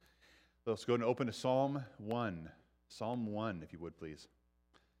Let's go and open to Psalm 1. Psalm 1, if you would, please.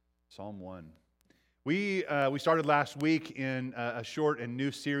 Psalm 1. We started last week in a short and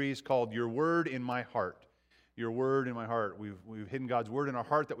new series called Your Word in My Heart. Your Word in My Heart. We've hidden God's Word in our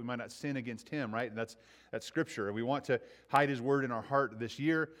heart that we might not sin against Him, right? And that's Scripture. And we want to hide His Word in our heart this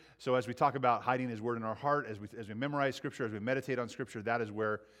year. So as we talk about hiding His Word in our heart, as we memorize Scripture, as we meditate on Scripture, that's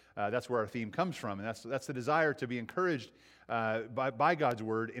where our theme comes from. And that's the desire to be encouraged by God's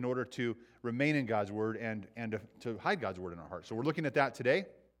Word in order to remain in God's Word and to hide God's Word in our heart. So we're looking at that today.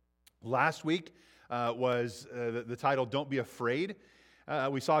 Last week was the title, Don't Be Afraid.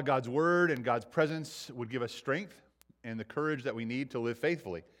 We saw God's Word and God's presence would give us strength and the courage that we need to live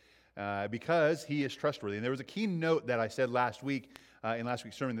faithfully because He is trustworthy. And there was a key note that I said last week in last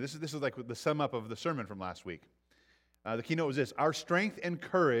week's sermon. This is like the sum up of the sermon from last week. The key note was this: our strength and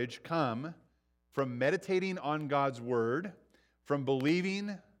courage come from meditating on God's Word, from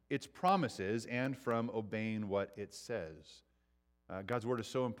believing its promises, and from obeying what it says. God's Word is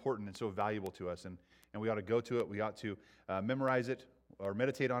so important and so valuable to us, and we ought to go to it. We ought to memorize it or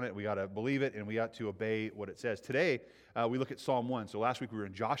meditate on it. We ought to believe it, and we ought to obey what it says. Today, we look at Psalm 1. So last week we were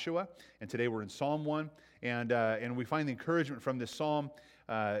in Joshua, and today we're in Psalm 1, and we find the encouragement from this psalm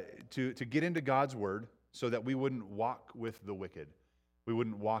to get into God's Word so that we wouldn't walk with the wicked. We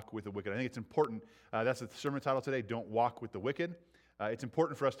wouldn't walk with the wicked. I think it's important. That's the sermon title today, Don't Walk with the Wicked. It's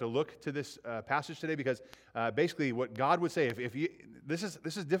important for us to look to this passage today because basically what God would say, this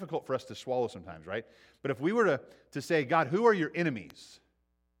is difficult for us to swallow sometimes, right? But if we were to say, God, who are your enemies?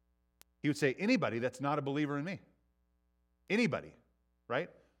 He would say, anybody that's not a believer in me. Anybody, right?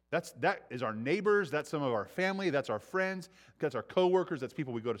 That is our neighbors, that's some of our family, that's our friends, that's our coworkers, that's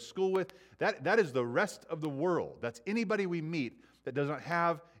people we go to school with. That is the rest of the world. That's anybody we meet that does not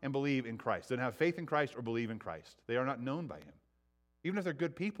have and believe in Christ, doesn't have faith in Christ or believe in Christ. They are not known by Him. Even if they're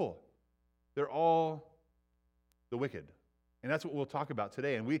good people, they're all the wicked. And that's what we'll talk about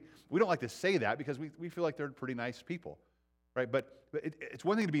today. And we don't like to say that because we feel like they're pretty nice people, right? But it's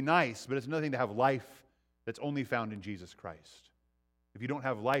one thing to be nice, but it's another thing to have life that's only found in Jesus Christ. If you don't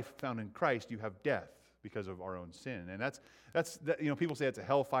have life found in Christ, you have death because of our own sin. And that's people say it's a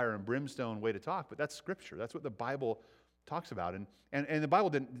hellfire and brimstone way to talk, but that's Scripture. That's what the Bible talks about. And the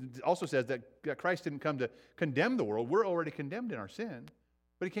Bible also says that Christ didn't come to condemn the world. We're already condemned in our sin,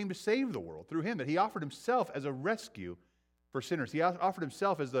 but He came to save the world through Him, that He offered Himself as a rescue for sinners. He offered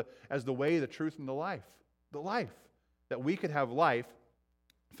Himself as the way, the truth, and the life, that we could have life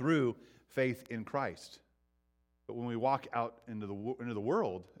through faith in Christ. But when we walk out into the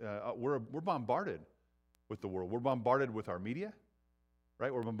world, we're bombarded with the world. We're bombarded with our media,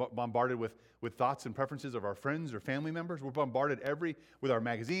 right? We're bombarded with thoughts and preferences of our friends or family members. We're bombarded with our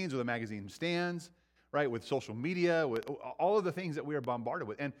magazines, with the magazine stands, right? With social media, with all of the things that we are bombarded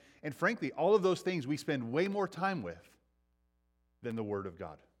with. And frankly, all of those things we spend way more time with than the Word of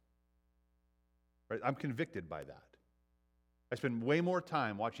God. Right? I'm convicted by that. I spend way more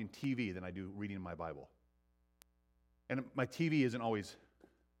time watching TV than I do reading my Bible. And my TV isn't always,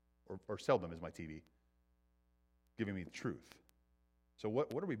 or seldom is my TV, giving me the truth. So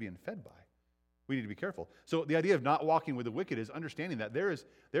what are we being fed by? We need to be careful. So the idea of not walking with the wicked is understanding that there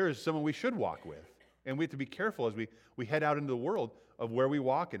is someone we should walk with. And we have to be careful as we head out into the world of where we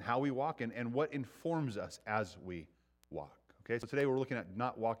walk and how we walk and what informs us as we walk. Okay, so today we're looking at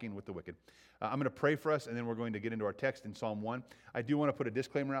not walking with the wicked. I'm going to pray for us, and then we're going to get into our text in Psalm 1. I do want to put a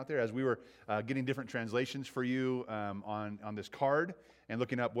disclaimer out there. As we were getting different translations for you on this card and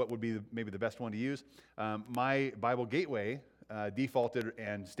looking up what would be maybe the best one to use, my Bible Gateway defaulted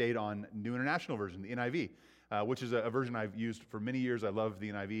and stayed on New International Version, the NIV, which is a version I've used for many years. I love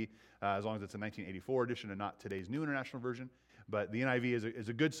the NIV as long as it's a 1984 edition and not today's New International Version. But the NIV is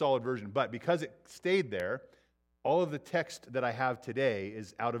a good, solid version. But because it stayed there, all of the text that I have today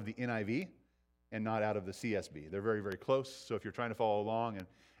is out of the NIV and not out of the CSB. They're very, very close. So if you're trying to follow along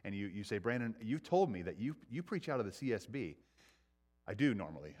and you say, Brandon, you told me that you preach out of the CSB. I do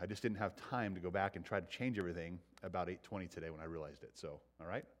normally. I just didn't have time to go back and try to change everything about 8:20 today when I realized it. So, all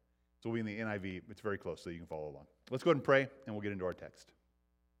right? So we'll be in the NIV. It's very close, so you can follow along. Let's go ahead and pray, and we'll get into our text.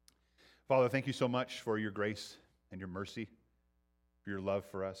 Father, thank you so much for your grace and your mercy, for your love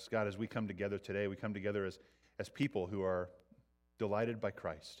for us. God, as we come together today, we come together as people who are delighted by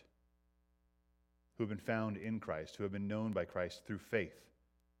Christ, who have been found in Christ, who have been known by Christ through faith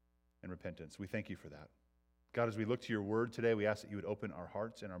and repentance. We thank you for that. God, as we look to your word today, we ask that you would open our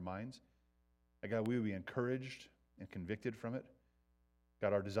hearts and our minds. God, we would be encouraged and convicted from it.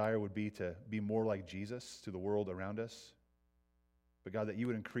 God, our desire would be to be more like Jesus to the world around us. But God, that you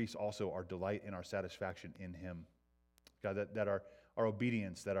would increase also our delight and our satisfaction in him. God, that our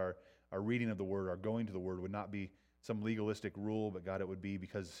obedience, that our our reading of the Word, our going to the Word would not be some legalistic rule, but God, it would be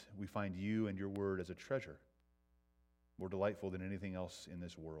because we find you and your Word as a treasure, more delightful than anything else in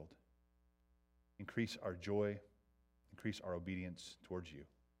this world. Increase our joy, increase our obedience towards you.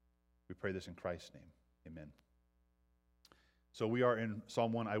 We pray this in Christ's name. Amen. So we are in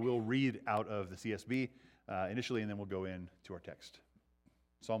Psalm 1. I will read out of the CSB initially, and then we'll go into our text.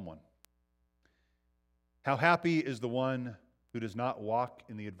 Psalm 1. How happy is the one who does not walk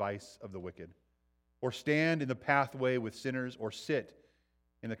in the advice of the wicked, or stand in the pathway with sinners, or sit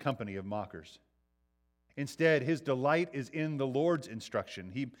in the company of mockers. Instead, his delight is in the Lord's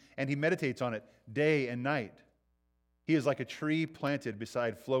instruction, and he meditates on it day and night. He is like a tree planted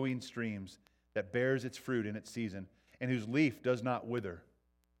beside flowing streams that bears its fruit in its season, and whose leaf does not wither.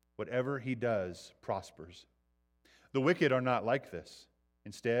 Whatever he does prospers. The wicked are not like this.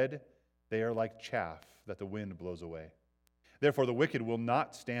 Instead, they are like chaff that the wind blows away. Therefore, the wicked will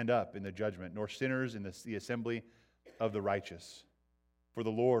not stand up in the judgment, nor sinners in the assembly of the righteous. For the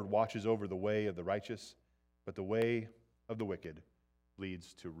Lord watches over the way of the righteous, but the way of the wicked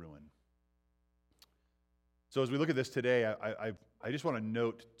leads to ruin. So as we look at this today, I just want to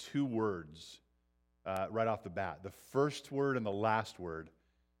note two words right off the bat. The first word and the last word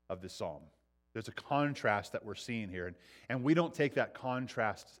of this psalm. There's a contrast that we're seeing here, and we don't take that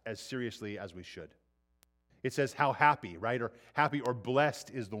contrast as seriously as we should. It says how happy, right? Or happy or blessed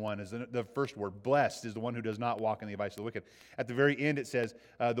is the one, is the first word. Blessed is the one who does not walk in the advice of the wicked. At the very end it says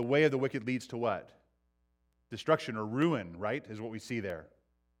the way of the wicked leads to what? Destruction or ruin, right? Is what we see there.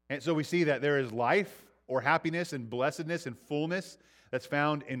 And so we see that there is life or happiness and blessedness and fullness that's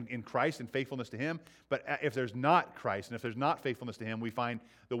found in Christ and faithfulness to Him. But if there's not Christ and if there's not faithfulness to Him, we find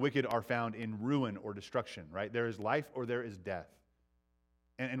the wicked are found in ruin or destruction, right? There is life or there is death.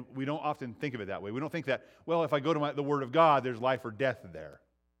 And we don't often think of it that way. We don't think that, well, if I go to the Word of God, there's life or death there.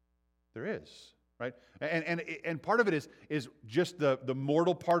 There is, right? And part of it is just the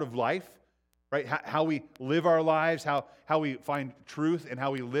mortal part of life, right? How we live our lives, how we find truth and how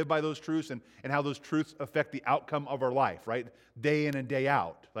we live by those truths and how those truths affect the outcome of our life, right? Day in and day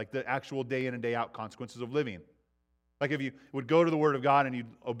out, like the actual day in and day out consequences of living. Like if you would go to the Word of God and you'd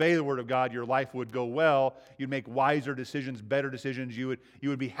obey the Word of God, your life would go well. You'd make wiser decisions, better decisions. You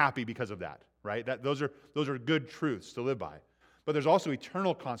would be happy because of that, right? Those are good truths to live by. But there's also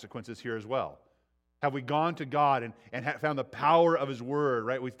eternal consequences here as well. Have we gone to God and found the power of His Word,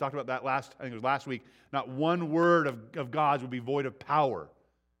 right? We talked about that I think it was last week. Not one word of God's will be void of power,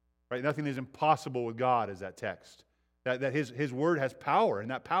 right? Nothing is impossible with God is that text. That His Word has power,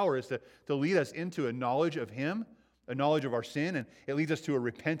 and that power is to lead us into a knowledge of Him, a knowledge of our sin, and it leads us to a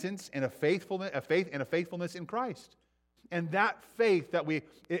repentance and a faith and a faithfulness in Christ. And that faith that we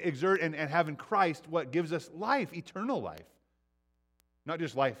exert and have in Christ, what gives us life, eternal life. Not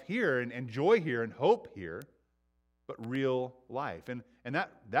just life here and joy here and hope here, but real life. And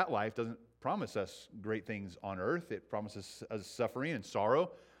that life doesn't promise us great things on earth. It promises us suffering and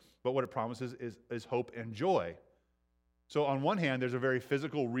sorrow, but what it promises is hope and joy. So on one hand, there's a very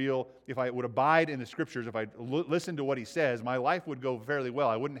physical, real, if I would abide in the Scriptures, if I listen to what He says, my life would go fairly well.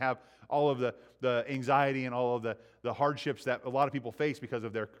 I wouldn't have all of the anxiety and all of the hardships that a lot of people face because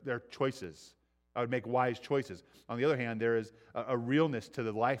of their choices. I would make wise choices. On the other hand, there is a realness to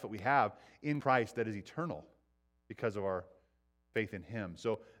the life that we have in Christ that is eternal because of our faith in Him.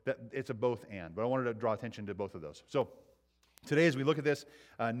 So that it's a both and. But I wanted to draw attention to both of those. So today, as we look at this,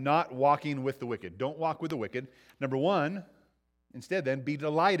 not walking with the wicked. Don't walk with the wicked. Number one, instead then, be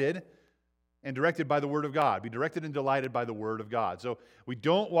delighted and directed by the Word of God. Be directed and delighted by the Word of God. So we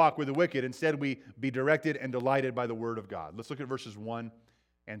don't walk with the wicked. Instead, we be directed and delighted by the Word of God. Let's look at verses 1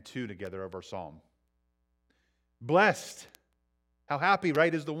 and 2 together of our psalm. Blessed, how happy,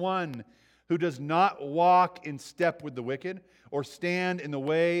 right, is the one who does not walk in step with the wicked, or stand in the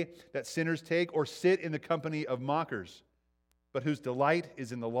way that sinners take, or sit in the company of mockers, but whose delight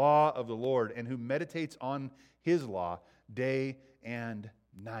is in the law of the Lord, and who meditates on His law day and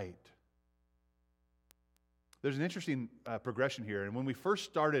night. There's an interesting progression here, and when we first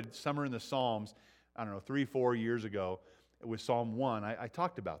started Summer in the Psalms, 3-4 years ago, with Psalm 1, I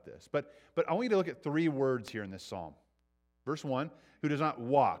talked about this. But I want you to look at 3 words here in this psalm. Verse 1, who does not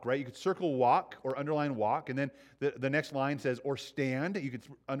walk, right? You could circle walk or underline walk, and then the next line says, or stand. You could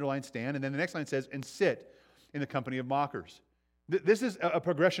underline stand, and then the next line says, and sit in the company of mockers. This is a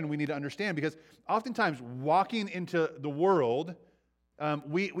progression we need to understand, because oftentimes walking into the world,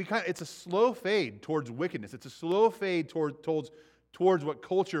 it's a slow fade towards wickedness. It's a slow fade towards what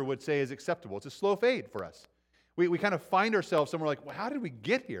culture would say is acceptable. It's a slow fade for us. We kind of find ourselves somewhere like, well, how did we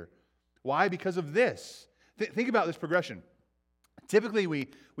get here? Why? Because of this. Think about this progression. Typically, we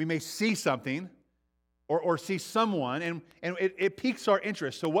may see something or see someone, and it piques our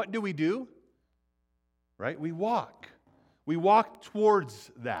interest. So what do? Right? We walk. We walk towards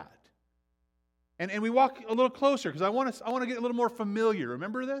that. And we walk a little closer because I want to get a little more familiar.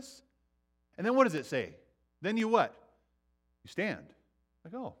 Remember this? And then what does it say? Then you what? You stand.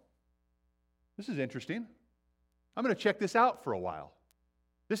 Like, oh, this is interesting. I'm going to check this out for a while.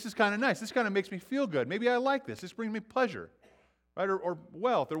 This is kind of nice. This kind of makes me feel good. Maybe I like this. This brings me pleasure, right? Or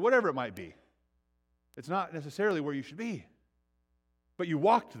wealth, or whatever it might be. It's not necessarily where you should be. But you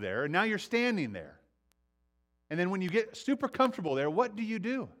walked there, and now you're standing there. And then when you get super comfortable there, what do?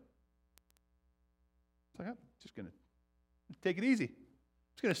 It's like, I'm just going to take it easy.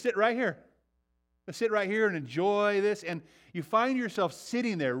 I'm just going to sit right here. I'm going to sit right here and enjoy this. And you find yourself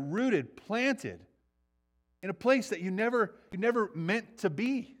sitting there, rooted, planted, in a place that you never meant to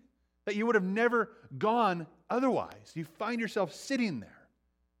be, that you would have never gone otherwise. You find yourself sitting there.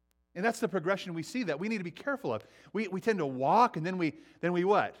 And that's the progression we see that we need to be careful of. We tend to walk, and then we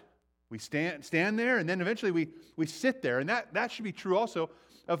what? We stand there, and then eventually we sit there. And that should be true also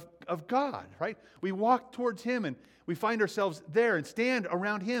of God, right? We walk towards Him, and we find ourselves there and stand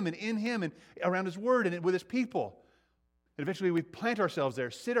around Him and in Him and around His Word and with His people. And eventually we plant ourselves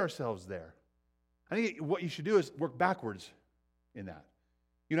there, sit ourselves there. I think what you should do is work backwards in that.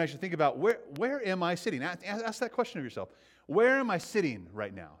 You and I should think about where am I sitting? Ask that question of yourself. Where am I sitting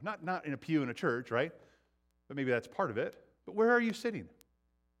right now? Not in a pew in a church, right? But maybe that's part of it. But where are you sitting?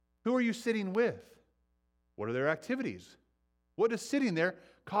 Who are you sitting with? What are their activities? What does sitting there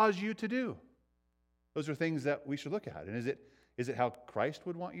cause you to do? Those are things that we should look at. And is it how Christ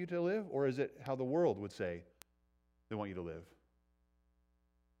would want you to live, or is it how the world would say they want you to live?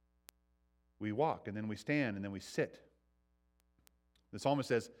 We walk, and then we stand, and then we sit. The psalmist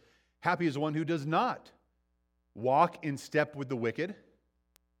says, happy is the one who does not walk in step with the wicked,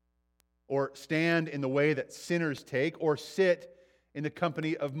 or stand in the way that sinners take, or sit in the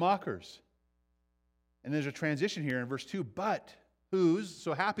company of mockers. And there's a transition here in verse 2. But whose,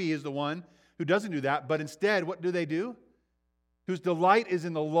 so happy is the one who doesn't do that, but instead, what do? Whose delight is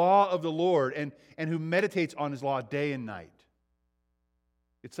in the law of the Lord, and who meditates on His law day and night.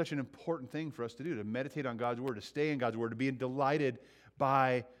 It's such an important thing for us to do, to meditate on God's Word, to stay in God's Word, to be delighted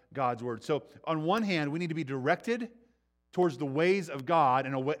by God's Word. So on one hand, we need to be directed towards the ways of God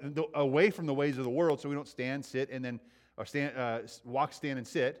and away from the ways of the world, so we don't stand, sit, and then walk, stand, and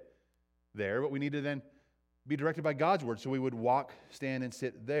sit there. But we need to then be directed by God's Word, so we would walk, stand, and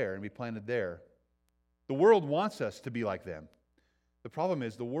sit there and be planted there. The world wants us to be like them. The problem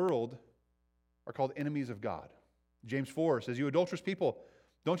is the world are called enemies of God. James 4 says, you adulterous people,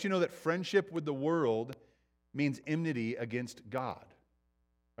 don't you know that friendship with the world means enmity against God?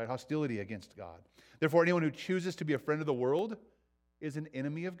 Right? Hostility against God. Therefore, anyone who chooses to be a friend of the world is an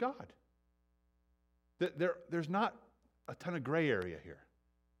enemy of God. There's not a ton of gray area here.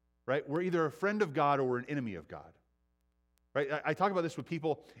 Right? We're either a friend of God or we're an enemy of God. Right? I talk about this with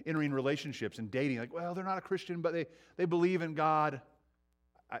people entering relationships and dating. Like, well, they're not a Christian, but they believe in God.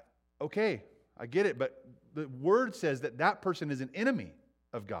 Okay, I get it, but the Word says that person is an enemy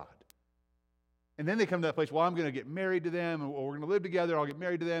of God. And then they come to that place, well, I'm going to get married to them, or we're going to live together, I'll get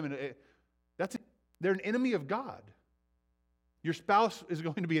married to them. And they're an enemy of God. Your spouse is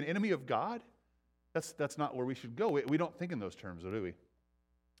going to be an enemy of God? That's not where we should go. We don't think in those terms, do we?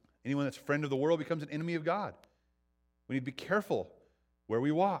 Anyone that's a friend of the world becomes an enemy of God. We need to be careful where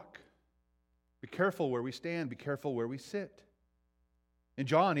we walk. Be careful where we stand. Be careful where we sit. In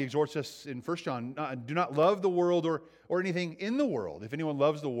John, he exhorts us in 1 John, do not love the world or anything in the world. If anyone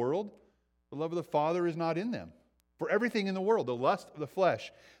loves the world, the love of the Father is not in them. For everything in the world, the lust of the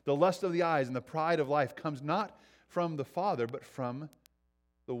flesh, the lust of the eyes, and the pride of life comes not from the Father, but from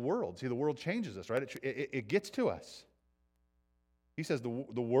the world. See, the world changes us, right? It gets to us. He says the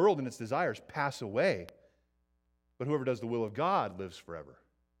world and its desires pass away, but whoever does the will of God lives forever.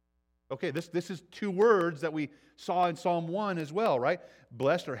 Okay, this is two words that we saw in Psalm 1 as well, right?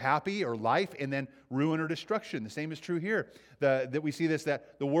 Blessed or happy or life, and then ruin or destruction. The same is true here. That we see this,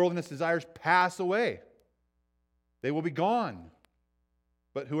 that the world and its desires pass away. They will be gone.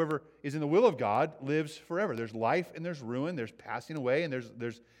 But whoever is in the will of God lives forever. There's life and there's ruin. There's passing away and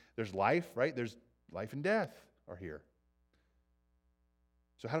there's life, right? There's life and death are here.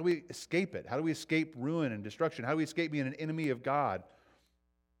 So how do we escape it? How do we escape ruin and destruction? How do we escape being an enemy of God?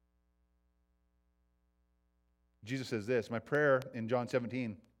 Jesus says this, my prayer in John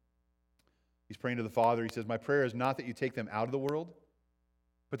 17, he's praying to the Father. He says, my prayer is not that you take them out of the world,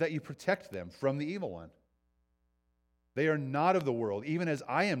 but that you protect them from the evil one. They are not of the world, even as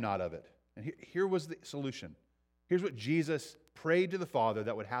I am not of it. And here was the solution. Here's what Jesus prayed to the Father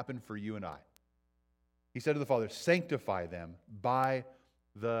that would happen for you and I. He said to the Father, sanctify them by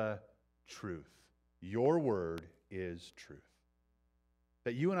the truth. Your word is truth.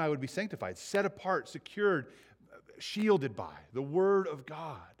 That you and I would be sanctified, set apart, secured, shielded by the word of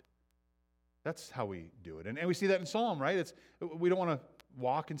God. That's how we do it. And we see that in Psalm, right? We don't want to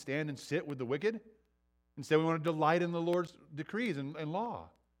walk and stand and sit with the wicked. Instead, we want to delight in the Lord's decrees and law.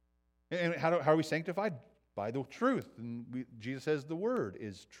 And how are we sanctified? By the truth. And Jesus says the word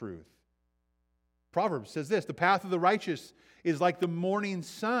is truth. Proverbs says this, the path of the righteous is like the morning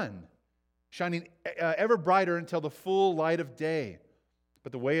sun, shining ever brighter until the full light of day.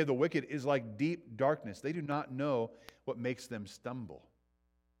 But the way of the wicked is like deep darkness. They do not know what makes them stumble.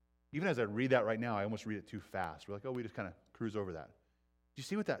 Even as I read that right now, I almost read it too fast. We're like, oh, we just kind of cruise over that. Do you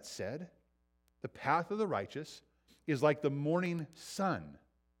see what that said? The path of the righteous is like the morning sun.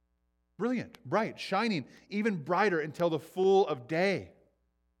 Brilliant, bright, shining, even brighter until the full of day.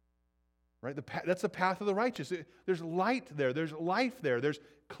 Right? That's the path of the righteous. There's light there. There's life there. There's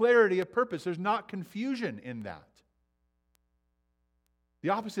clarity of purpose. There's not confusion in that. The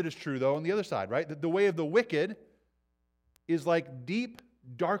opposite is true, though, on the other side, right? The way of the wicked is like deep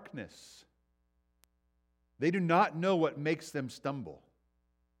darkness. They do not know what makes them stumble.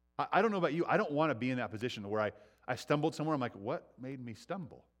 I don't know about you. I don't want to be in that position where I stumbled somewhere. I'm like, what made me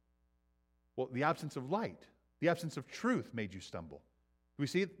stumble? Well, the absence of light, the absence of truth made you stumble.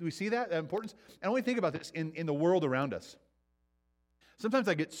 Do we see that importance? And I only think about this in the world around us. Sometimes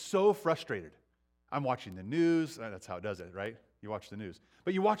I get so frustrated. I'm watching the news. That's how it does it, right? You watch the news.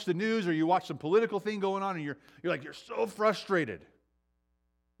 But you watch the news or you watch some political thing going on and you're so frustrated.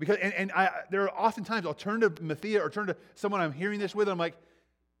 Because there are often times I'll turn to Mathia or turn to someone I'm hearing this with and I'm like,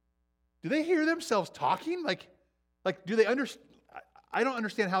 do they hear themselves talking? Like do they understand? I don't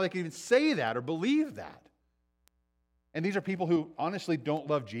understand how they can even say that or believe that. And these are people who honestly don't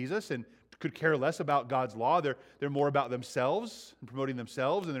love Jesus and could care less about God's law. They're more about themselves and promoting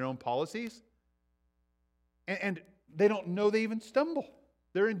themselves and their own policies. And they don't know they even stumble.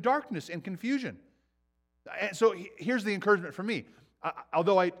 They're in darkness and confusion. And so here's the encouragement for me.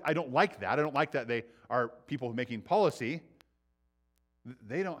 Although I don't like that, I don't like that they are people making policy,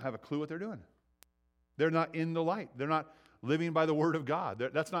 they don't have a clue what they're doing. They're not in the light. They're not living by the word of God.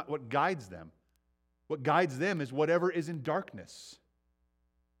 That's not what guides them. What guides them is whatever is in darkness.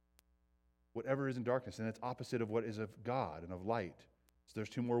 Whatever is in darkness. And it's opposite of what is of God and of light. So there's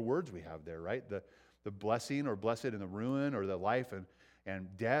two more words we have there, right? The blessing or blessed and the ruin or the life and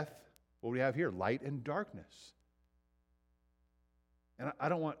death. What do we have here? Light and darkness. And I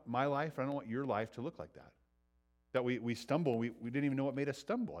don't want my life, I don't want your life to look like that. That we stumble, we didn't even know what made us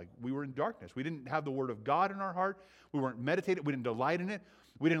stumble. Like we were in darkness. We didn't have the word of God in our heart. We weren't meditating. We didn't delight in it.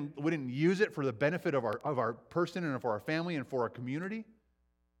 We didn't use it for the benefit of our person and for our family and for our community.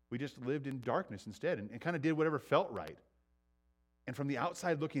 We just lived in darkness instead and kind of did whatever felt right. And from the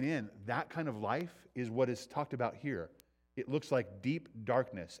outside looking in, that kind of life is what is talked about here. It looks like deep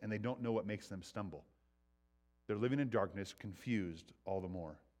darkness, and they don't know what makes them stumble. They're living in darkness, confused all the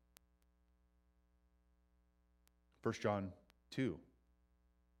more. 1 John 2.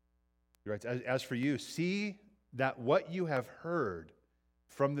 He writes, as for you, see that what you have heard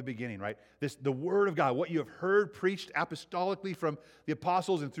from the beginning, right? The Word of God, what you have heard preached apostolically from the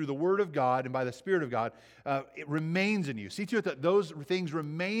apostles and through the Word of God and by the Spirit of God, it remains in you. See to it that those things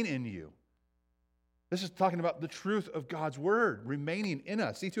remain in you. This is talking about the truth of God's Word remaining in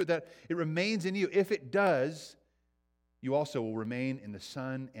us. See to it that it remains in you. If it does, you also will remain in the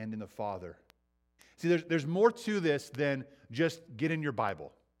Son and in the Father. See, there's more to this than just get in your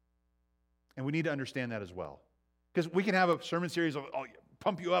Bible. And we need to understand that as well. Because we can have a sermon series of,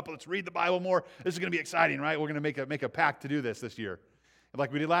 pump you up, let's read the Bible more. This is going to be exciting, right? We're going to make a pact to do this year.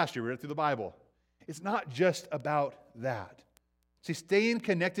 Like we did last year, we read through the Bible. It's not just about that. See, staying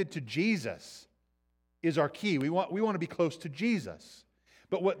connected to Jesus is our key. We want to be close to Jesus.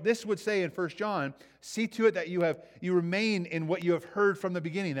 But what this would say in 1 John, see to it that you remain in what you have heard from the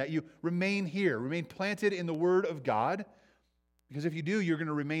beginning, that you remain here, remain planted in the Word of God. Because if you do, you're going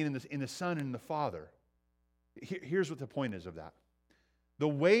to remain in the Son and in the Father. Here's what the point is of that. The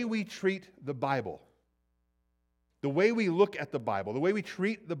way we treat the Bible, the way we look at the Bible, the way we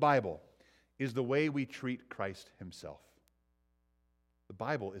treat the Bible is the way we treat Christ Himself. The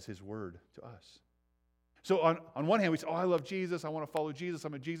Bible is His Word to us. So on one hand, we say, I love Jesus. I want to follow Jesus.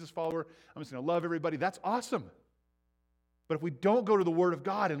 I'm a Jesus follower. I'm just going to love everybody. That's awesome. But if we don't go to the Word of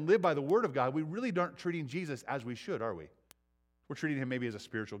God and live by the Word of God, we really aren't treating Jesus as we should, are we? We're treating Him maybe as a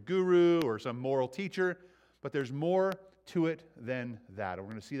spiritual guru or some moral teacher, but there's more to it than that. And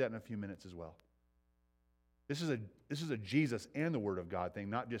we're going to see that in a few minutes as well. This is a Jesus and the Word of God thing,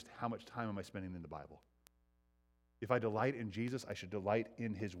 not just how much time am I spending in the Bible. If I delight in Jesus, I should delight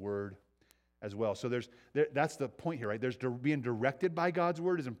in His Word as well. So that's the point here, right? Being directed by God's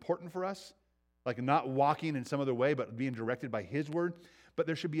Word is important for us, like not walking in some other way, but being directed by His Word. But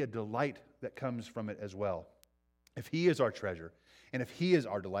there should be a delight that comes from it as well. If He is our treasure, and if He is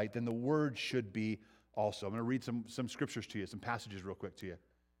our delight, then the Word should be also. I'm going to read some scriptures to you, some passages real quick to you.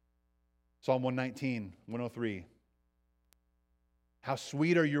 Psalm 119, 103. How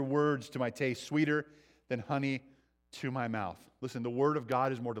sweet are your words to my taste, sweeter than honey to my mouth. Listen, the Word of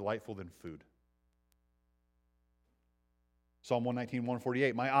God is more delightful than food. Psalm 119,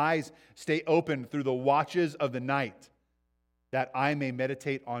 148. My eyes stay open through the watches of the night, that I may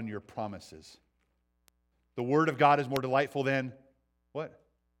meditate on your promises. The Word of God is more delightful than what?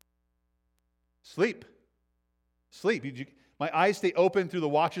 Sleep. Sleep. My eyes stay open through the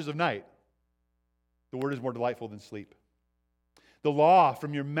watches of night. The Word is more delightful than sleep. The law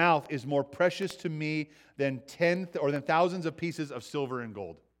from your mouth is more precious to me than thousands of pieces of silver and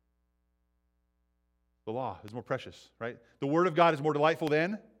gold. The law is more precious, right? The Word of God is more delightful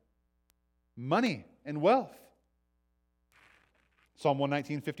than money and wealth. Psalm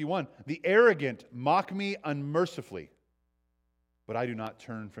 119:51. The arrogant mock me unmercifully, but I do not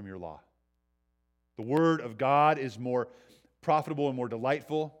turn from your law. The Word of God is more profitable and more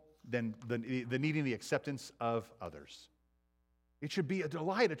delightful than needing the acceptance of others. It should be a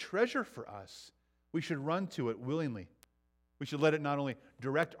delight, a treasure for us. We should run to it willingly. We should let it not only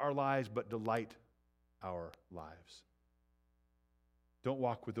direct our lives, but delight our lives. Don't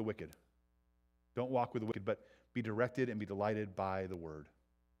walk with the wicked. Don't walk with the wicked, but be directed and be delighted by the Word.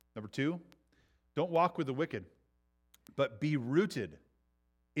 Number 2, don't walk with the wicked, but be rooted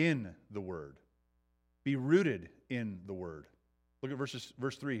in the Word. Be rooted in the Word. Look at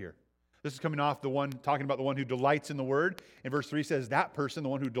verse 3 here. This is coming off talking about the one who delights in the Word. And verse 3 says, that person, the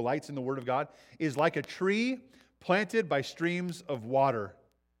one who delights in the Word of God, is like a tree planted by streams of water,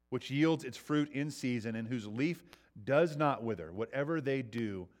 which yields its fruit in season, and whose leaf does not wither. Whatever they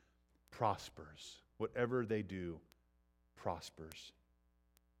do prospers. Whatever they do prospers.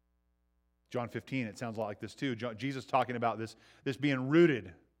 John 15, it sounds a lot like this too. Jesus talking about this being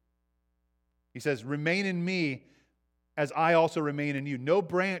rooted. He says, remain in me as I also remain in you. No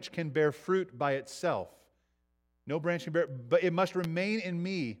branch can bear fruit by itself. No branch can bear, but it must remain in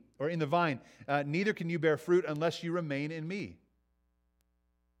me, or in the vine. Neither can you bear fruit unless you remain in me.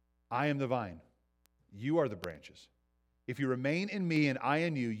 I am the vine. You are the branches. If you remain in me and I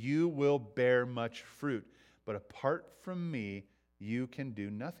in you, you will bear much fruit. But apart from me, you can do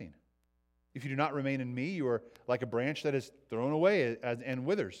nothing. If you do not remain in me, you are like a branch that is thrown away and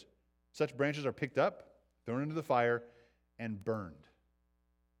withers. Such branches are picked up, thrown into the fire, and burned.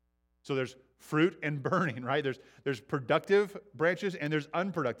 So there's fruit and burning, right? There's productive branches and there's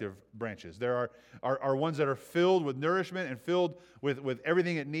unproductive branches. There are ones that are filled with nourishment and filled with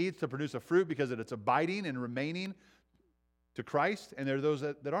everything it needs to produce a fruit because it's abiding and remaining to Christ, and there are those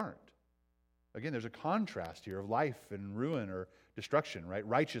that aren't. Again, there's a contrast here of life and ruin or destruction, right?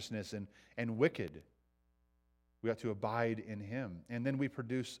 Righteousness and wicked. We ought to abide in Him. And then we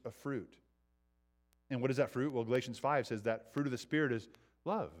produce a fruit. And what is that fruit? Well, Galatians 5 says that fruit of the Spirit is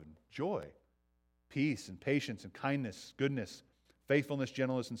love and joy, peace and patience and kindness, goodness, faithfulness,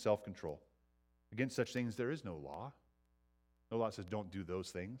 gentleness, and self-control. Against such things there is no law. No law says don't do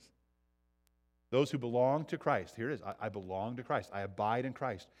those things. Those who belong to Christ, here it is, I belong to Christ. I abide in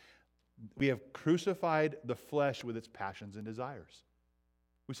Christ. We have crucified the flesh with its passions and desires.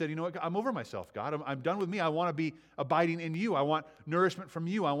 We said, you know what, I'm over myself, God. I'm done with me. I want to be abiding in you. I want nourishment from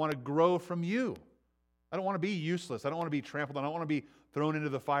you. I want to grow from you. I don't want to be useless. I don't want to be trampled on. I don't want to be thrown into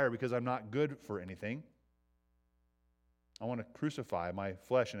the fire because I'm not good for anything. I want to crucify my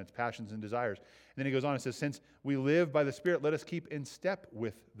flesh and its passions and desires. And then he goes on and says, since we live by the Spirit, let us keep in step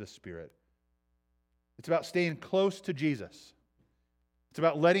with the Spirit. It's about staying close to Jesus. It's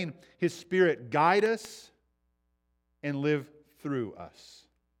about letting His Spirit guide us and live through us.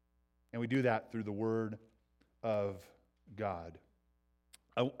 And we do that through the Word of God.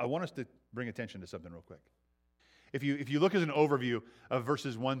 I want us to bring attention to something real quick. If you look as an overview of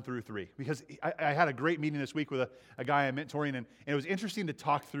verses 1 through 3, because I had a great meeting this week with a guy I'm mentoring, and it was interesting to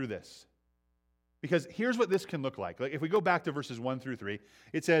talk through this. Because here's what this can look like. Like if we go back to verses 1 through 3,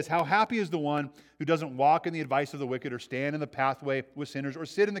 it says, how happy is the one who doesn't walk in the advice of the wicked or stand in the pathway with sinners or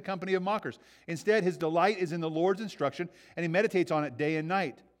sit in the company of mockers. Instead, his delight is in the Lord's instruction, and he meditates on it day and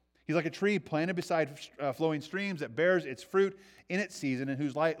night. He's like a tree planted beside flowing streams that bears its fruit in its season and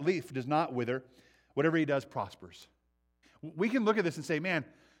whose leaf does not wither. Whatever he does prospers. We can look at this and say, man,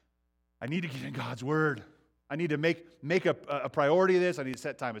 I need to get in God's Word. I need to make a priority of this. I need to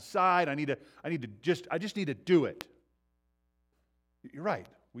set time aside. I just need to do it. You're right,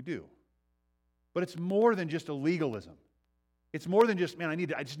 we do. But it's more than just a legalism. It's more than just, man,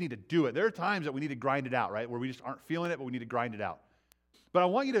 I just need to do it. There are times that we need to grind it out, right? Where we just aren't feeling it, but we need to grind it out. But I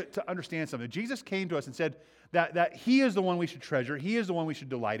want you to understand something. Jesus came to us and said that He is the one we should treasure. He is the one we should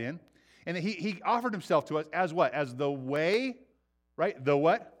delight in. And that He offered Himself to us as what? As the way, right? The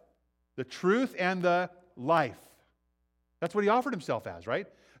what? The truth and the life. That's what He offered Himself as, right?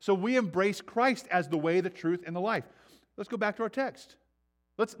 So we embrace Christ as the way, the truth, and the life. Let's go back to our text.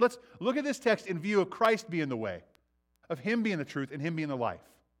 Let's look at this text in view of Christ being the way, of Him being the truth, and Him being the life.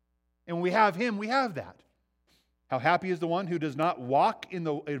 And when we have Him, we have that. How happy is the one who does not walk in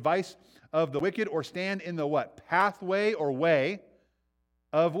the advice of the wicked or stand in the what? Pathway or way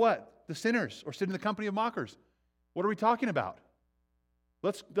of what? The sinners, or sit in the company of mockers. What are we talking about?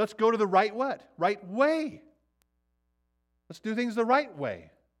 Let's go to the right what? Right way. Let's do things the right way.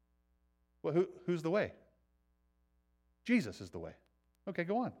 Well, who's the way? Jesus is the way. Okay,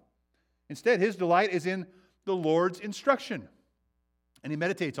 go on. Instead, his delight is in the Lord's instruction, and he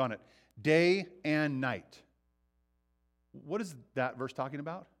meditates on it day and night. What is that verse talking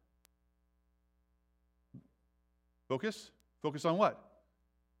about? Focus? Focus on what?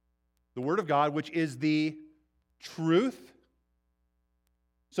 The Word of God, which is the truth.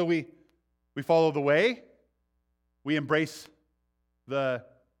 So we follow the way. We embrace the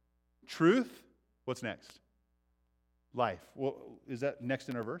truth. What's next? Life. Well, is that next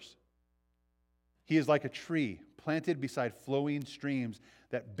in our verse? He is like a tree planted beside flowing streams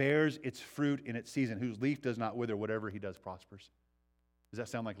that bears its fruit in its season, whose leaf does not wither, whatever he does prospers. Does that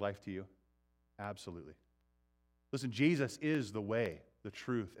sound like life to you? Absolutely. Listen, Jesus is the way, the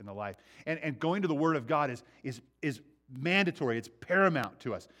truth, and the life. And going to the Word of God is mandatory. It's paramount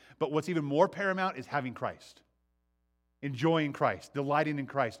to us. But what's even more paramount is having Christ. Enjoying Christ, delighting in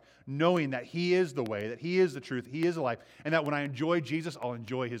Christ, knowing that He is the way, that He is the truth, He is the life, and that when I enjoy Jesus, I'll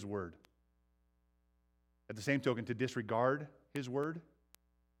enjoy His Word. At the same token, to disregard His Word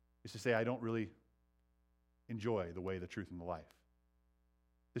is to say, I don't really enjoy the way, the truth, and the life.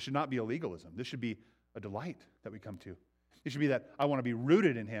 This should not be a legalism. This should be a delight that we come to. It should be that I want to be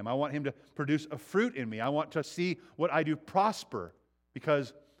rooted in Him. I want Him to produce a fruit in me. I want to see what I do prosper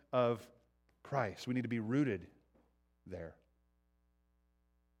because of Christ. We need to be rooted there.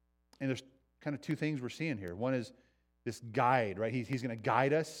 And there's kind of two things we're seeing here. One is this guide, right? He's going to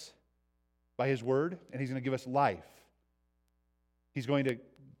guide us by His Word, and He's going to give us life. He's going to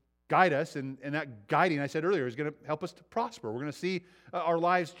guide us, and that guiding, I said earlier, is going to help us to prosper. We're going to see our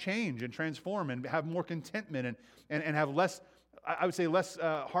lives change and transform and have more contentment and have less, I would say, less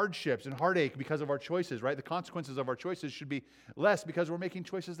hardships and heartache because of our choices, right? The consequences of our choices should be less because we're making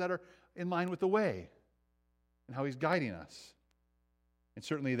choices that are in line with the way and how He's guiding us. And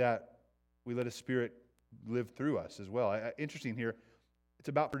certainly that we let His Spirit live through us as well. Interesting here, it's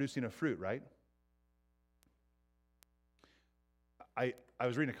about producing a fruit, right? I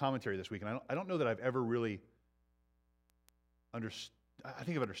was reading a commentary this week, and I don't know that I've ever really understood. I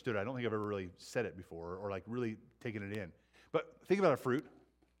think I've understood it. I don't think I've ever really said it before or like really taken it in. But think about a fruit.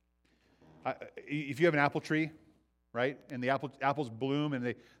 If you have an apple tree, right, and the apples bloom and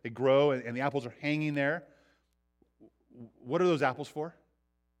they grow and the apples are hanging there, what are those apples for?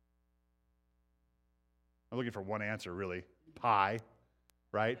 I'm looking for one answer, really. Pie,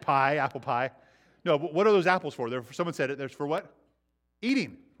 right? Pie, apple pie. No, but what are those apples for? Someone said it. There's for what?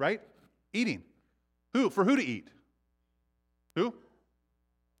 Eating, right? Eating. Who? For who to eat? Who?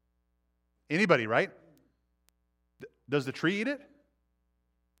 Anybody, right? Does the tree eat it?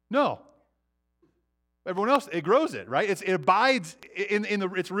 No. Everyone else, it grows it, right? It abides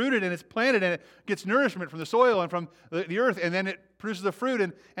it's rooted and it's planted and it gets nourishment from the soil and from the earth, and then it produces the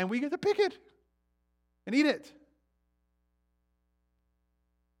fruit, and we get to pick it and eat it.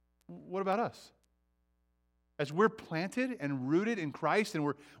 What about us? As we're planted and rooted in Christ,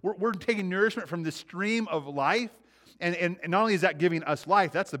 and we're taking nourishment from the stream of life, and not only is that giving us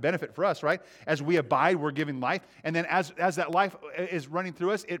life, that's the benefit for us, right? As we abide, we're giving life, and then as that life is running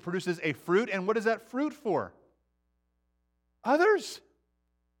through us, it produces a fruit, and what is that fruit for? Others.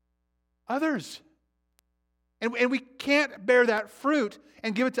 Others. And we can't bear that fruit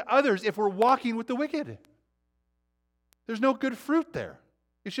and give it to others if we're walking with the wicked. There's no good fruit there.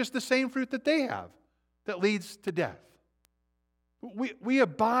 It's just the same fruit that they have that leads to death. We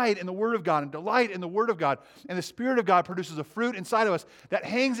abide in the Word of God and delight in the Word of God, and the Spirit of God produces a fruit inside of us that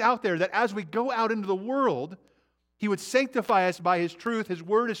hangs out there, that as we go out into the world, He would sanctify us by His truth. His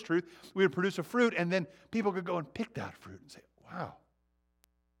Word is truth. We would produce a fruit, and then people could go and pick that fruit and say, wow,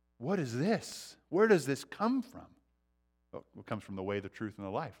 what is this? Where does this come from? Well, it comes from the way, the truth, and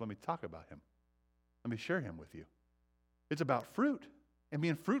the life. Let me talk about him. Let me share him with you. It's about fruit and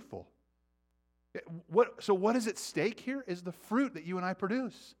being fruitful. So what is at stake here is the fruit that you and I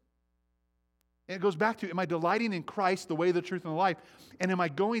produce. And it goes back to, am I delighting in Christ, the way, the truth, and the life? And am I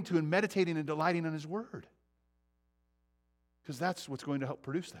going to and meditating and delighting on His Word? Because that's what's going to help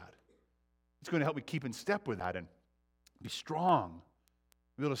produce that. It's going to help me keep in step with that and be strong,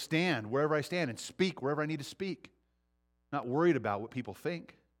 be able to stand wherever I stand and speak wherever I need to speak. Not worried about what people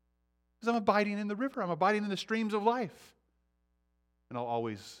think. Because I'm abiding in the river. I'm abiding in the streams of life. And I'll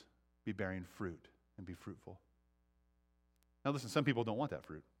always be bearing fruit and be fruitful. Now listen, some people don't want that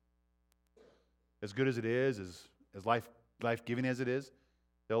fruit. As good as it is, as life-giving as it is,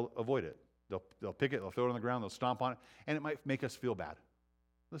 they'll avoid it. They'll pick it, they'll throw it on the ground, they'll stomp on it, and it might make us feel bad.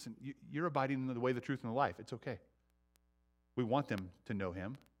 Listen, you're abiding in the way, the truth, and the life. It's okay. We want them to know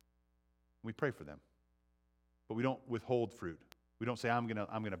Him. We pray for them. But we don't withhold fruit. We don't say, I'm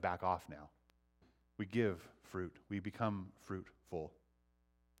gonna back off now. We give fruit. We become fruitful.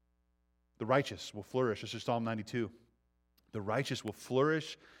 The righteous will flourish. This is Psalm 92. The righteous will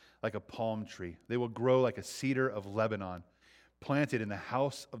flourish like a palm tree. They will grow like a cedar of Lebanon, planted in the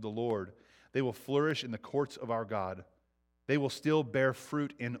house of the Lord. They will flourish in the courts of our God. They will still bear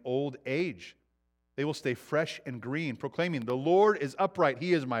fruit in old age. They will stay fresh and green, proclaiming, the Lord is upright.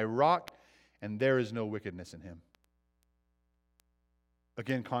 He is my rock, and there is no wickedness in Him.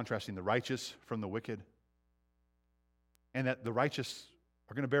 Again, contrasting the righteous from the wicked. And that the righteous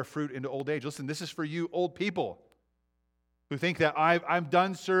are going to bear fruit into old age. Listen, this is for you old people who think that I'm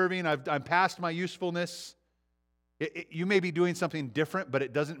done serving, I'm past my usefulness. You may be doing something different, but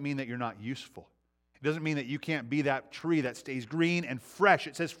it doesn't mean that you're not useful. It doesn't mean that you can't be that tree that stays green and fresh.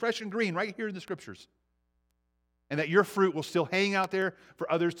 It says fresh and green right here in the Scriptures. And that your fruit will still hang out there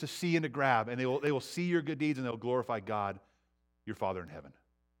for others to see and to grab. And they will see your good deeds and they'll glorify God, your Father in heaven.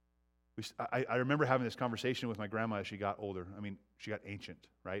 I remember having this conversation with my grandma as she got older. I mean, she got ancient,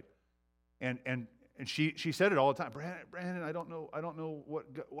 right? And she said it all the time. Brandon, I don't know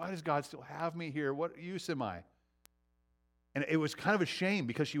why does God still have me here? What use am I? And it was kind of a shame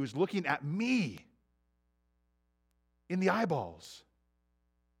because she was looking at me in the eyeballs.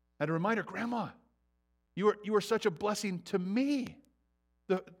 I had to remind her, Grandma, you are such a blessing to me.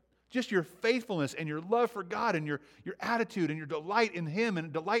 Just your faithfulness and your love for God and your attitude and your delight in Him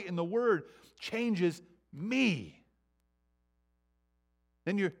and delight in the Word changes me.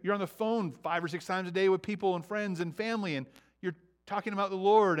 Then you're on the phone 5 or 6 times a day with people and friends and family, and you're talking about the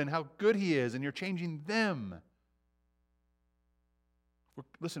Lord and how good He is, and you're changing them.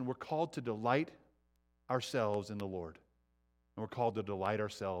 Listen, we're called to delight ourselves in the Lord. And we're called to delight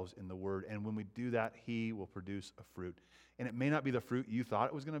ourselves in the Word. And when we do that, He will produce a fruit. And it may not be the fruit you thought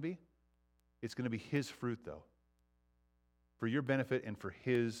it was going to be. It's going to be His fruit, though. For your benefit and for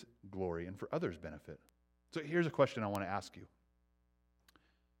His glory and for others' benefit. So here's a question I want to ask you.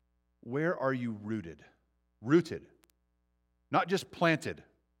 Where are you rooted? Rooted. Not just planted.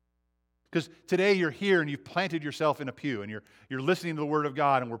 Because today you're here and you've planted yourself in a pew and you're listening to the Word of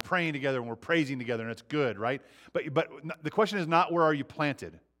God and we're praying together and we're praising together and it's good, right? But the question is not where are you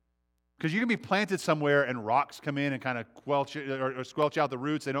planted? Because you can be planted somewhere and rocks come in and kind of squelch out the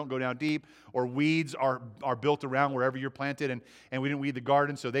roots. They don't go down deep. Or weeds are built around wherever you're planted and we didn't weed the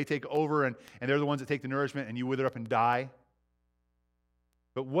garden, so they take over and they're the ones that take the nourishment and you wither up and die.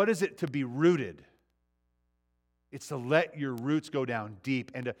 But what is it to be rooted? It's to let your roots go down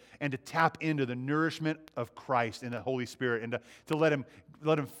deep and to tap into the nourishment of Christ and the Holy Spirit and to let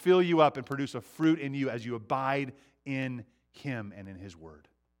Him fill you up and produce a fruit in you as you abide in Him and in His Word.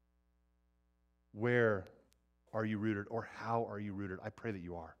 Where are you rooted or how are you rooted? I pray that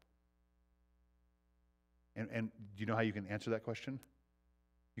you are. And do you know how you can answer that question?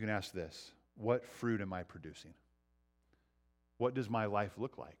 You can ask this: what fruit am I producing? What does my life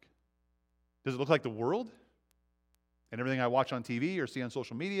look like? Does it look like the world? And everything I watch on TV or see on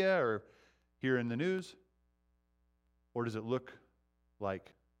social media or hear in the news? Or does it look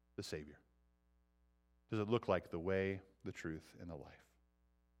like the Savior? Does it look like the way, the truth, and the life?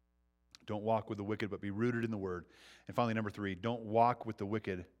 Don't walk with the wicked, but be rooted in the Word. And finally, number 3, don't walk with the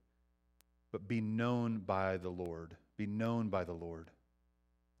wicked, but be known by the Lord. Be known by the Lord.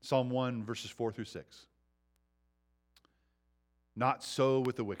 Psalm 1, verses 4 through 6. Not so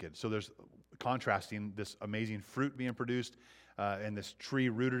with the wicked. So there's contrasting this amazing fruit being produced and this tree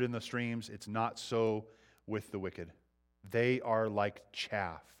rooted in the streams. It's not so with the wicked. They are like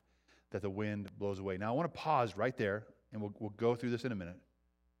chaff that the wind blows away. Now I want to pause right there, and we'll go through this in a minute.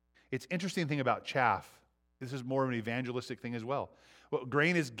 It's interesting thing about chaff. This is more of an evangelistic thing as well. Well,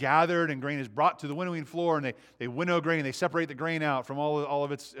 grain is gathered and grain is brought to the winnowing floor, and they winnow grain. They separate the grain out from all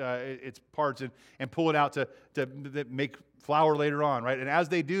of its parts and pull it out to make flour later on, right? And as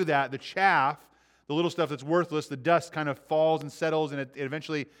they do that, the chaff, the little stuff that's worthless, the dust kind of falls and settles, and it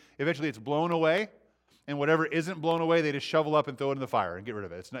eventually it's blown away. And whatever isn't blown away, they just shovel up and throw it in the fire and get rid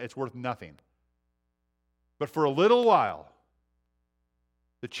of it. It's worth nothing. But for a little while,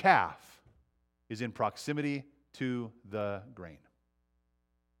 the chaff is in proximity to the grain.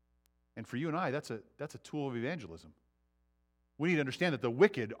 And for you and I, that's a tool of evangelism. We need to understand that the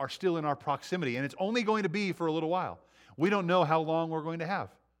wicked are still in our proximity, and it's only going to be for a little while. We don't know how long we're going to have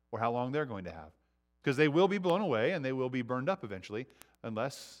or how long they're going to have, because they will be blown away and they will be burned up eventually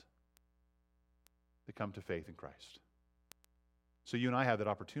unless they come to faith in Christ. So you and I have that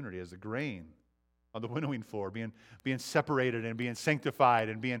opportunity as the grain on the winnowing floor, being separated and being sanctified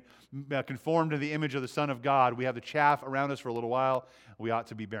and being conformed to the image of the Son of God. We have the chaff around us for a little while. We ought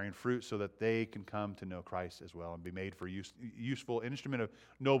to be bearing fruit so that they can come to know Christ as well and be made for useful, instrument of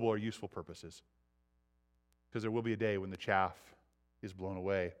noble or useful purposes. Because there will be a day when the chaff is blown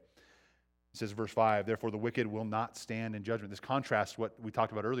away. It says, verse 5, therefore the wicked will not stand in judgment. This contrasts what we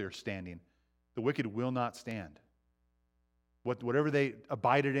talked about earlier, standing. The wicked will not stand. Whatever they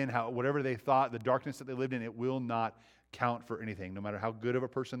abided in, whatever they thought, the darkness that they lived in, it will not count for anything, no matter how good of a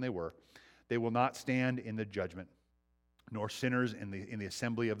person they were. They will not stand in the judgment, nor sinners in the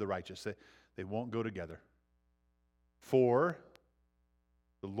assembly of the righteous. They won't go together. For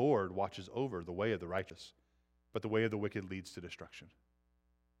the Lord watches over the way of the righteous, but the way of the wicked leads to destruction.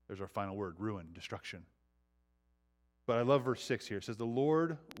 There's our final word, ruin, destruction. But I love verse 6 here. It says, the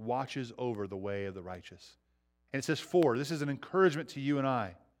Lord watches over the way of the righteous. And it says, for, this is an encouragement to you and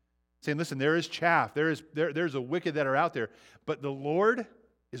I. Saying, listen, there is chaff, there's a wicked that are out there, but the Lord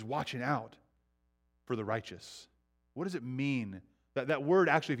is watching out for the righteous. What does it mean? That word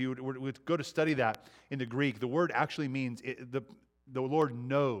actually, if you would go to study that in the Greek, the word actually means the Lord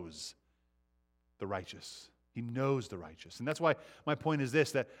knows the righteous. He knows the righteous. And that's why my point is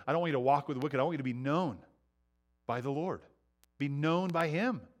this, that I don't want you to walk with the wicked. I want you to be known by the Lord. Be known by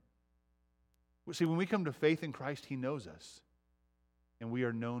Him. See, when we come to faith in Christ, He knows us. And we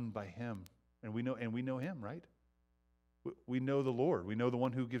are known by Him. And we know Him, right? We know the Lord. We know the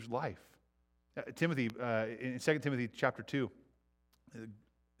one who gives life. Timothy, in 2 Timothy chapter 2,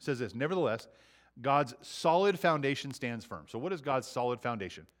 says this, nevertheless, God's solid foundation stands firm. So what is God's solid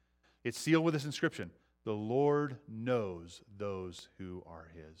foundation? It's sealed with this inscription, the Lord knows those who are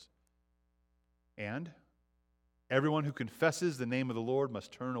His. And everyone who confesses the name of the Lord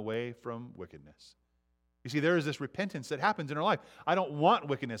must turn away from wickedness. You see, there is this repentance that happens in our life. I don't want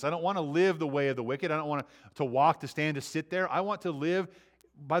wickedness. I don't want to live the way of the wicked. I don't want to walk, to stand, to sit there. I want to live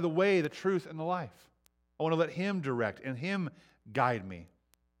by the way, the truth, and the life. I want to let Him direct and Him guide me.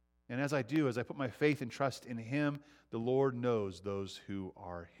 And as I do, as I put my faith and trust in Him, the Lord knows those who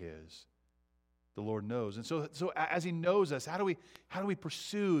are His. The Lord knows. And so as He knows us, how do we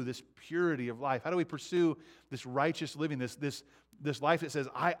pursue this purity of life? How do we pursue this righteous living, this life that says,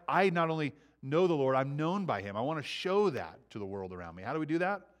 I not only know the Lord, I'm known by Him. I want to show that to the world around me. How do we do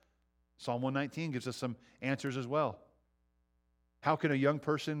that? Psalm 119 gives us some answers as well. How can a young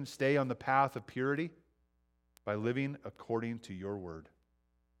person stay on the path of purity? By living according to your word.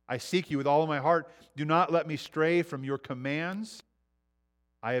 I seek you with all of my heart. Do not let me stray from your commands.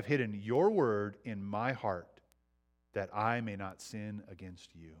 I have hidden your word in my heart that I may not sin against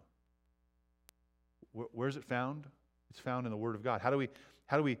you. Where is it found? It's found in the word of God. How do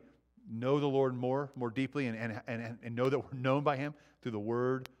we know the Lord more deeply and know that we're known by Him? Through the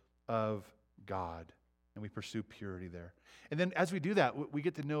word of God. And we pursue purity there. And then as we do that, we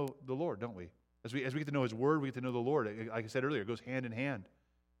get to know the Lord, don't we? As we get to know His word, we get to know the Lord. Like I said earlier, it goes hand in hand.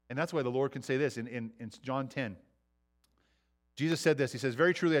 And that's why the Lord can say this in John 10. Jesus said this. He says,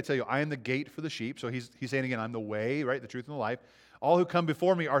 very truly I tell you, I am the gate for the sheep. So he's saying again, I'm the way, right? The truth and the life. All who come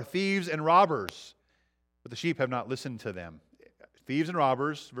before me are thieves and robbers, but the sheep have not listened to them. Thieves and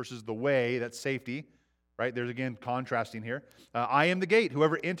robbers versus the way, that's safety, right? There's again contrasting here. I am the gate.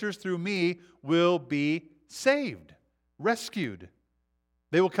 Whoever enters through me will be saved, rescued.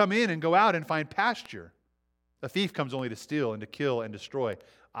 They will come in and go out and find pasture. A thief comes only to steal and to kill and destroy.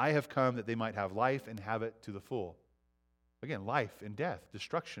 I have come that they might have life and have it to the full. Again, life and death,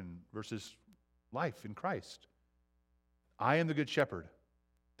 destruction versus life in Christ. I am the good shepherd.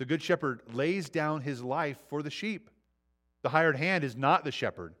 The good shepherd lays down his life for the sheep. The hired hand is not the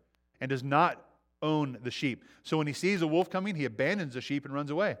shepherd and does not own the sheep. So when he sees a wolf coming, he abandons the sheep and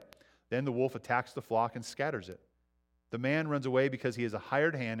runs away. Then the wolf attacks the flock and scatters it. The man runs away because he is a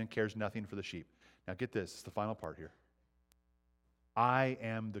hired hand and cares nothing for the sheep. Now get this, it's the final part here. I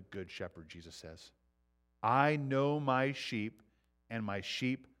am the good shepherd, Jesus says. I know my sheep, and my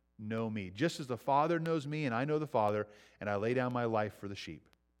sheep know me. Just as the Father knows me, and I know the Father, and I lay down my life for the sheep.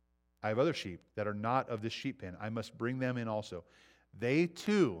 I have other sheep that are not of this sheep pen. I must bring them in also. They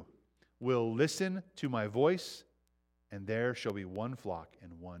too will listen to my voice, and there shall be one flock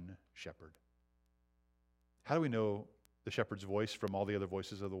and one shepherd. How do we know the shepherd's voice from all the other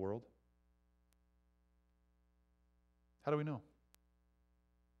voices of the world? How do we know?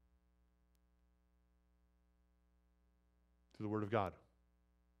 Through the Word of God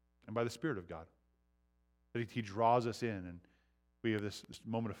and by the Spirit of God. That He draws us in, and we have this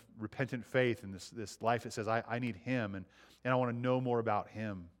moment of repentant faith and this life that says, I need Him, and I want to know more about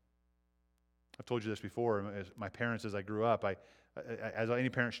Him. I've told you this before. As my parents, as I grew up, as any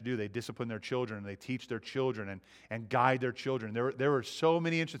parent should do, they discipline their children, and they teach their children and guide their children. There were so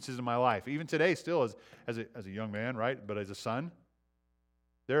many instances in my life, even today still as a young man, right? But as a son,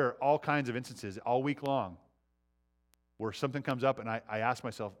 there are all kinds of instances all week long where something comes up and I ask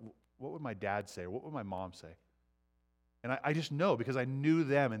myself, what would my dad say? Or what would my mom say? And I just know because I knew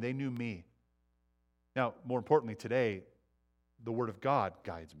them and they knew me. Now, more importantly, today, the Word of God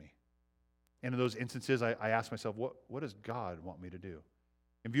guides me. And in those instances, I ask myself, what does God want me to do?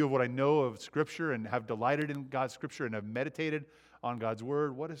 In view of what I know of Scripture and have delighted in God's Scripture and have meditated on God's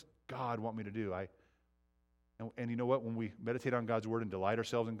Word, what does God want me to do? And you know what? When we meditate on God's Word and delight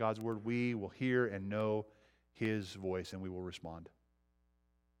ourselves in God's Word, we will hear and know His voice, and we will respond.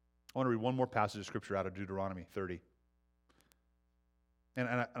 I want to read one more passage of Scripture out of Deuteronomy 30.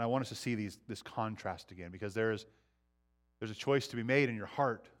 And I want us to see this contrast again, because there's a choice to be made in your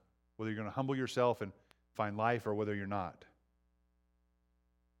heart, whether you're going to humble yourself and find life or whether you're not.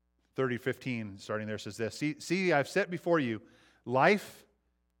 30:15, starting there, says this, See, I've set before you life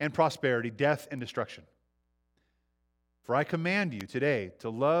and prosperity, death and destruction. For I command you today to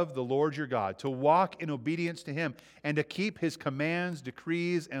love the Lord your God, to walk in obedience to Him, and to keep His commands,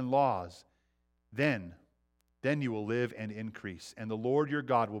 decrees, and laws. Then you will live and increase, and the Lord your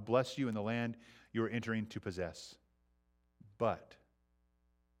God will bless you in the land you are entering to possess. But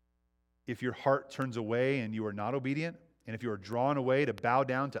if your heart turns away and you are not obedient, and if you are drawn away to bow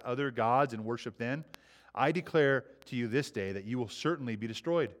down to other gods and worship them, I declare to you this day that you will certainly be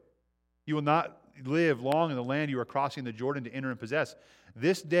destroyed. You will not live long in the land you are crossing the Jordan to enter and possess.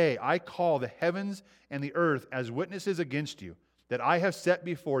 This day I call the heavens and the earth as witnesses against you, that I have set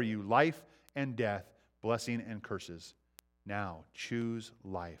before you life and death, blessing and curses. Now choose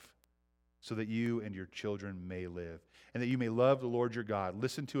life, so that you and your children may live, and that you may love the Lord your God,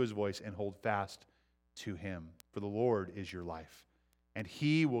 listen to His voice, and hold fast to Him. For the Lord is your life, and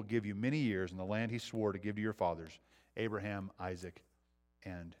He will give you many years in the land He swore to give to your fathers, Abraham, Isaac,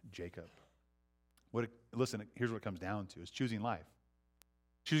 and Jacob. Listen, here's what it comes down to, is choosing life.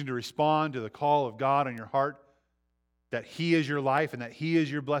 Choosing to respond to the call of God on your heart, that He is your life and that He is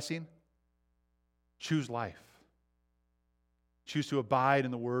your blessing. Choose life. Choose to abide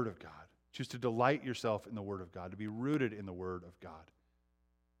in the Word of God. Choose to delight yourself in the Word of God, to be rooted in the Word of God,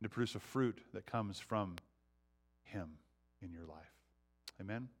 and to produce a fruit that comes from Him in your life.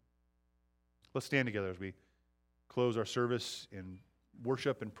 Amen? Let's stand together as we close our service in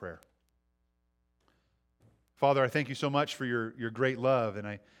worship and prayer. Father, I thank you so much for your great love,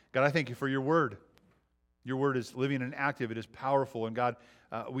 and God, I thank you for your Word. Your Word is living and active. It is powerful, and God,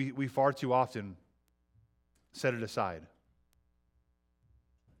 we far too often set it aside.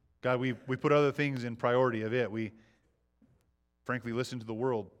 God, we put other things in priority of it. We, frankly, listen to the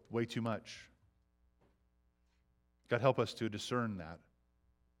world way too much. God, help us to discern that.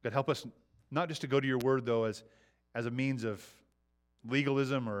 God, help us not just to go to your Word, though, as a means of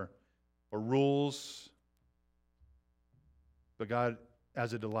legalism or rules, but God,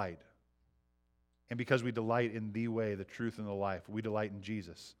 as a delight. And because we delight in the way, the truth, and the life, we delight in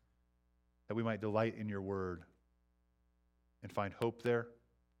Jesus, that we might delight in your Word and find hope there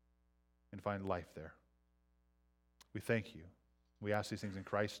and find life there. We thank you. We ask these things in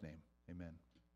Christ's name. Amen.